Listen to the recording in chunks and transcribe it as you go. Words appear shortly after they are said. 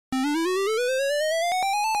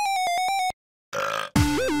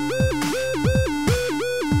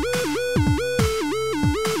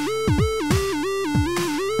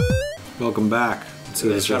Welcome back.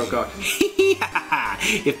 Shuttlecock.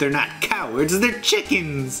 If they're not cowards, they're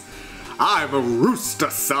chickens. I'm a rooster,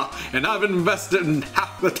 sir, and I've invested in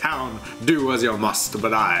half the town. Do as you must,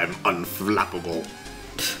 but I'm unflappable.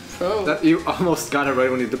 Oh. That, you almost got it right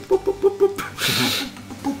when you did boop, boop, boop,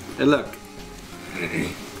 boop. Hey, look. Who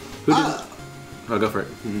did? Oh, go for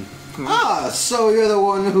it. So you're the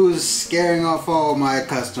one who's scaring off all my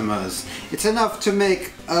customers. It's enough to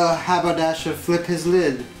make a haberdasher flip his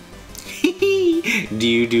lid. Do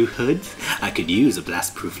you do hoods? I could use a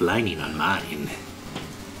blast-proof lining on mine.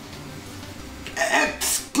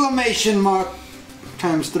 Exclamation mark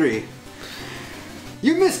times 3.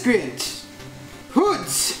 You miscreant!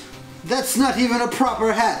 Hoods! That's not even a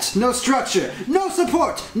proper hat. No structure, no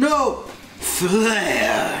support, no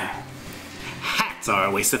flair. Hats are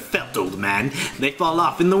a waste of felt, old man. They fall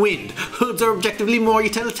off in the wind. Hoods are objectively more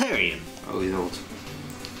utilitarian. Oh, he's old.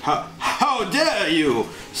 How dare you,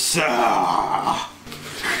 sir! I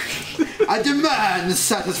demand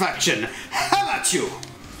satisfaction. How about you?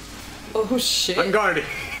 Oh shit. Unguarded.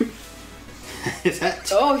 Is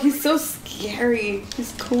that? Oh, he's so scary.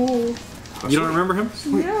 He's cool. You don't remember him?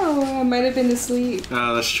 No, I might have been asleep.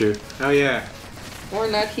 Oh, that's true. Oh yeah. Or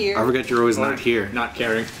not here. I forget you're always not here. Not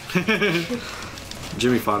caring.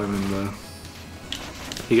 Jimmy fought him in the...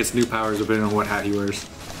 He gets new powers depending on what hat he wears.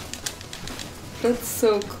 That's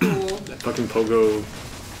so cool. That fucking pogo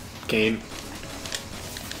cane.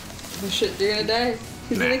 Oh shit, you're gonna die.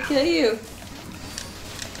 He's Nah. gonna kill you.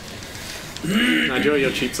 Nah, Joey,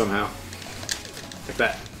 you'll cheat somehow. Like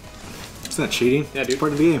that. It's not cheating. Yeah, dude. It's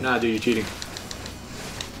part of the game. Nah, dude, you're cheating.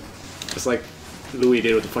 Just like Louis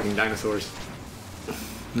did with the fucking dinosaurs.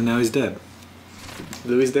 And now he's dead.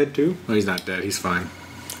 Louis dead too? Well, he's not dead. He's fine.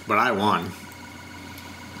 But I won.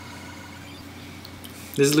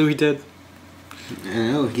 Is Louis dead? I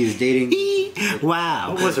know, he's dating.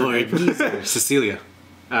 Wow. What was her For a name? geezer. Cecilia.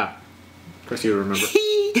 Ah. Of course you remember.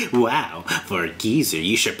 Wow. For a geezer,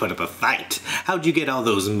 you should put up a fight. How'd you get all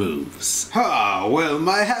those moves? Ah, well,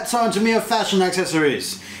 my hats aren't to me of fashion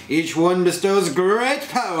accessories. Each one bestows great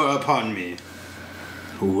power upon me.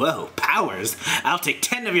 Whoa, powers? I'll take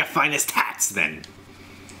 10 of your finest hats then.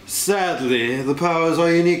 Sadly, the powers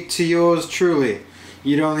are unique to yours truly.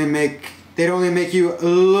 They'd only make you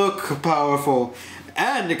look powerful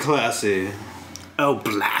and classy. Oh,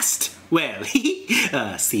 blast. Well,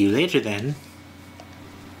 see you later then.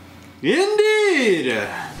 Indeed!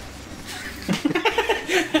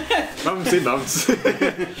 Bouncy bounce.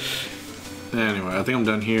 Anyway, I think I'm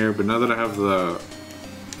done here, but now that I have the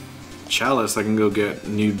chalice, I can go get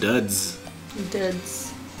new duds.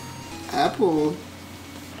 Duds. Apple.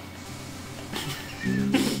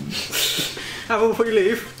 Have one before you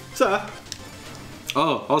leave, sir.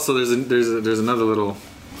 Oh, also there's another little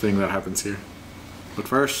thing that happens here. But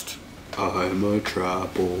first, I'm a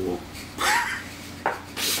trouble.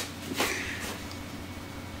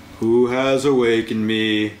 Who has awakened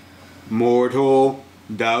me? Mortal,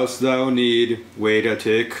 dost thou need? Wait a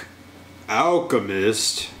tick.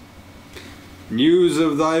 Alchemist. News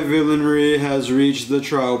of thy villainy has reached the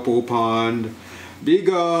Troupple Pond.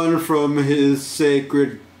 Begone from his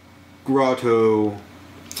sacred grotto.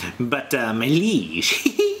 but my liege,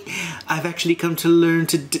 I've actually come to learn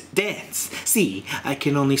to dance. See, I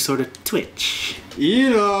can only sort of twitch.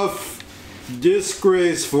 Enough!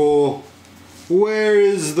 Disgraceful! Where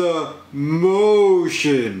is the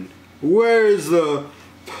motion? Where is the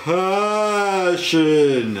passion?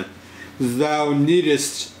 Thou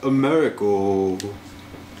needest a miracle.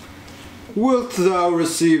 Wilt thou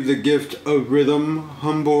receive the gift of rhythm,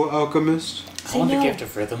 humble alchemist? I want the gift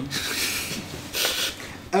of rhythm.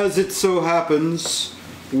 As it so happens,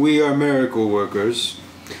 we are miracle workers.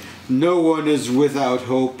 No one is without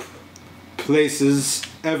hope. Places,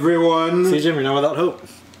 everyone. See, Jim, you're not without hope.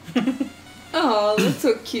 Oh, that's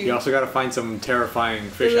so cute. You also gotta find some terrifying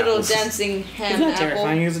The fish little apples. dancing ham It's not apple.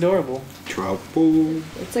 terrifying, it's adorable. Trouble,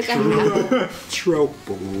 It's like a apple.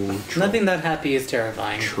 trouble, Nothing that happy is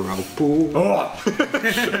terrifying. trouble. Oh!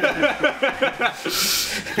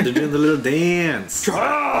 They're doing the little dance.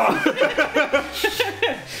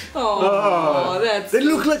 Oh, that's. They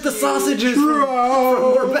look like the sausages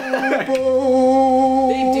from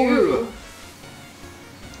They do.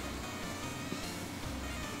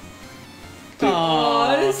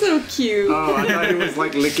 Oh, that's so cute. Oh, I thought he was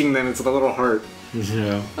like licking them. It's a little heart.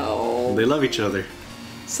 Yeah. Oh, They love each other.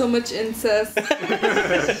 so much incest.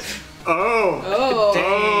 Oh! Oh,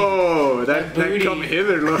 Oh! That booty. come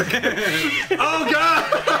hither, look. Oh god!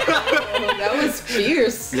 oh, that was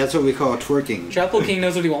fierce. That's what we call twerking. Troupple King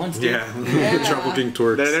knows what he wants, dude. Yeah. Yeah. Trouble King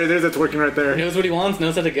twerks. There's a twerking right He there. knows what he wants,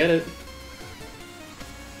 knows how to get it.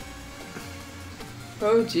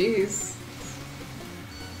 Oh, jeez.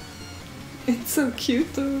 It's so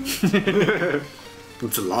cute though.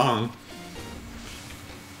 It's long.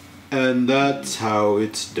 And that's how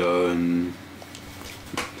it's done.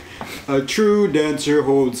 A true dancer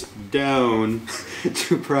holds down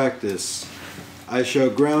to practice. I shall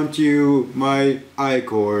grant you my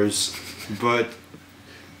ichors, but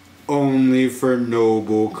only for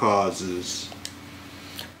noble causes.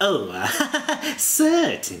 Oh,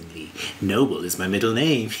 certainly. Noble is my middle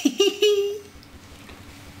name.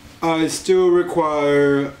 I still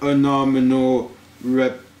require a nominal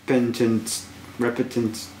repentance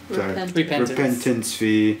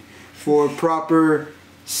fee for proper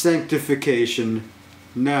sanctification.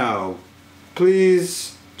 Now,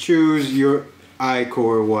 please choose your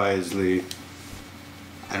ichor wisely.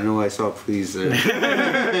 I don't know why I saw please there.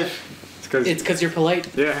 It's It's you're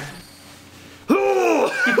polite. yeah.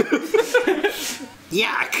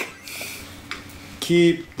 Yuck!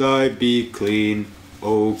 Keep thy beak clean,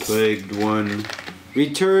 O plagued one.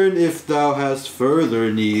 Return if thou hast further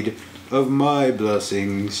need of my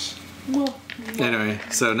blessings. Anyway,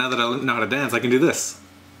 so now that I know how to dance, I can do this.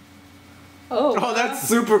 Oh. Oh, that's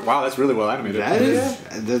super. Wow, that's really well animated. That is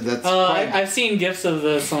that's quite, I've seen gifs of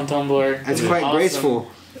this on Tumblr. that's It's quite awesome.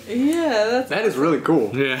 graceful. Yeah, that's. That is really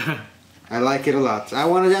cool. Yeah. I like it a lot. I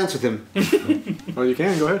want to dance with him. Oh, you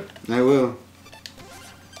can go ahead. I will.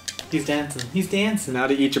 He's dancing. He's dancing. Now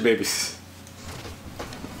to eat your babies.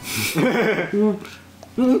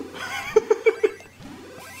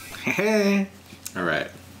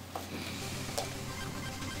 Alright.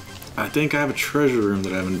 I think I have a treasure room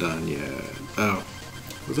that I haven't done yet. Oh.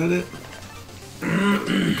 Was that it?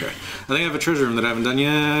 Okay. I think I have a treasure room that I haven't done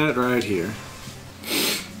yet right here.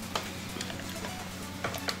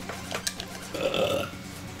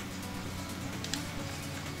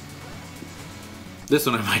 This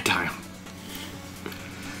one I might die on.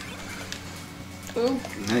 Oh.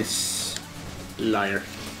 Nice. Liar.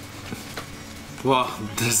 Well,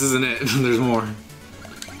 this isn't it. There's more.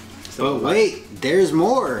 Oh wait, there's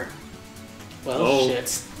more. Well, Oh.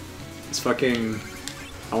 shit. It's fucking.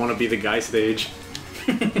 I want to be the guy stage.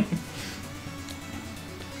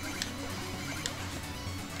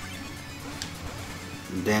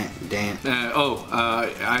 Damn.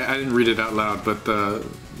 I didn't read it out loud, but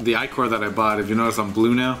the ichor that I bought, if you notice I'm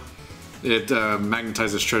blue now, it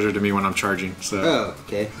magnetizes treasure to me when I'm charging. So Oh,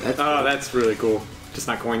 okay. That's Oh, that's really cool. Just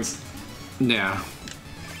not coins. yeah.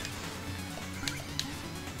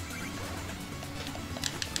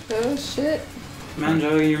 Oh shit. Man,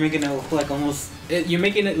 Joe, you're making it look like you're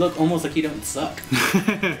making it look almost like you don't suck.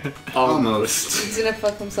 almost. He's gonna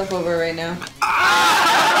fuck himself over right now.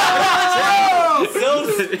 So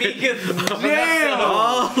speaking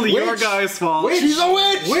All your Witch. guys' fault. Witch. She's a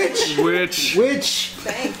witch. Witch. Witch. Witch.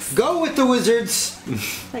 Thanks. Go with the wizards.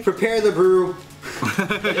 Prepare the brew.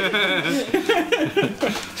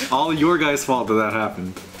 All your guys' fault that that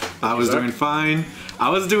happened. I was doing fine. I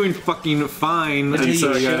was doing fucking fine Until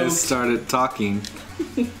until you you guys choked. started talking.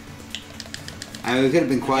 I could have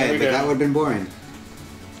been There quiet, we but go. that would have been boring.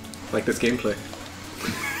 Like this gameplay.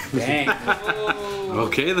 Dang.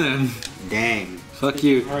 Okay then. Dang. Fuck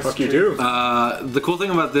you. Fuck you too. The cool thing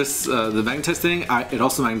about this, the magnetize thing, it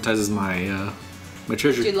also magnetizes my my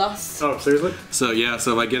treasure. You lost. Oh, seriously? So yeah,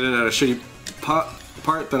 so if I get it at a shitty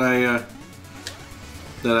part that I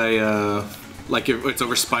like if it's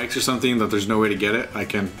over spikes or something that there's no way to get it, I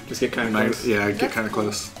can Just get kind of close. yeah, I get That's kind of cool.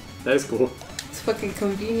 close. That is cool. It's fucking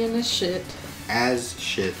convenient as shit. As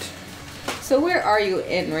shit. So where are you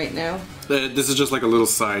in right now? This is just like a little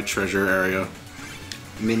side treasure area.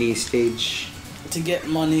 Mini stage. To get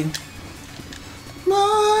money.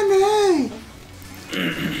 Money.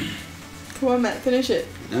 Come on, Matt, finish it.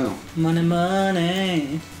 No. Money,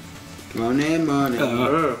 money. Money, money.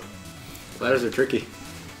 Oh. Ladders are tricky.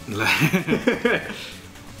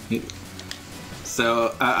 So,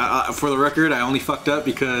 for the record, I only fucked up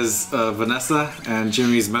because of Vanessa and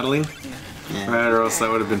Jimmy's meddling, Yeah. right? Or else that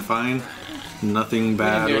would have been fine. Nothing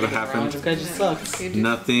bad would have This happened. guy just sucks. You do-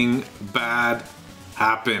 Nothing bad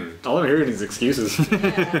happened. All I'm hearing is excuses.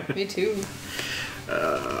 Yeah, me too.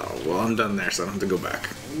 Well, I'm done there, so I don't have to go back.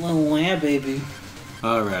 Oh, yeah, baby.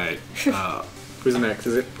 All right. Who's next?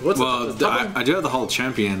 Is it? What's Well, the top one? I do have the Hall of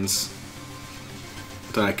Champions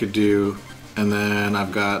that I could do, and then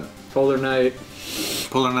I've got Polar Knight.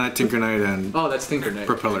 Polar Knight, Tinker Knight, and Oh, that's Tinker Knight.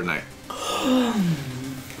 Propeller Knight.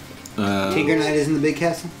 Tinker Knight is in the big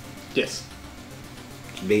castle? Yes.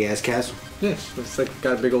 Big ass castle. Yes. It's like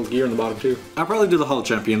got a big old gear on the bottom too. I'll probably do the Hall of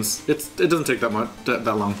Champions. It doesn't take that much that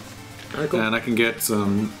long, Alright, cool. and I can get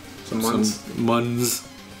some Some muns. muns.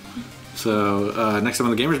 So next time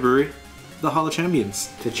on the Gamers Brewery, the Hall of Champions.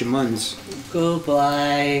 Touch your muns.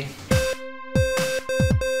 Goodbye.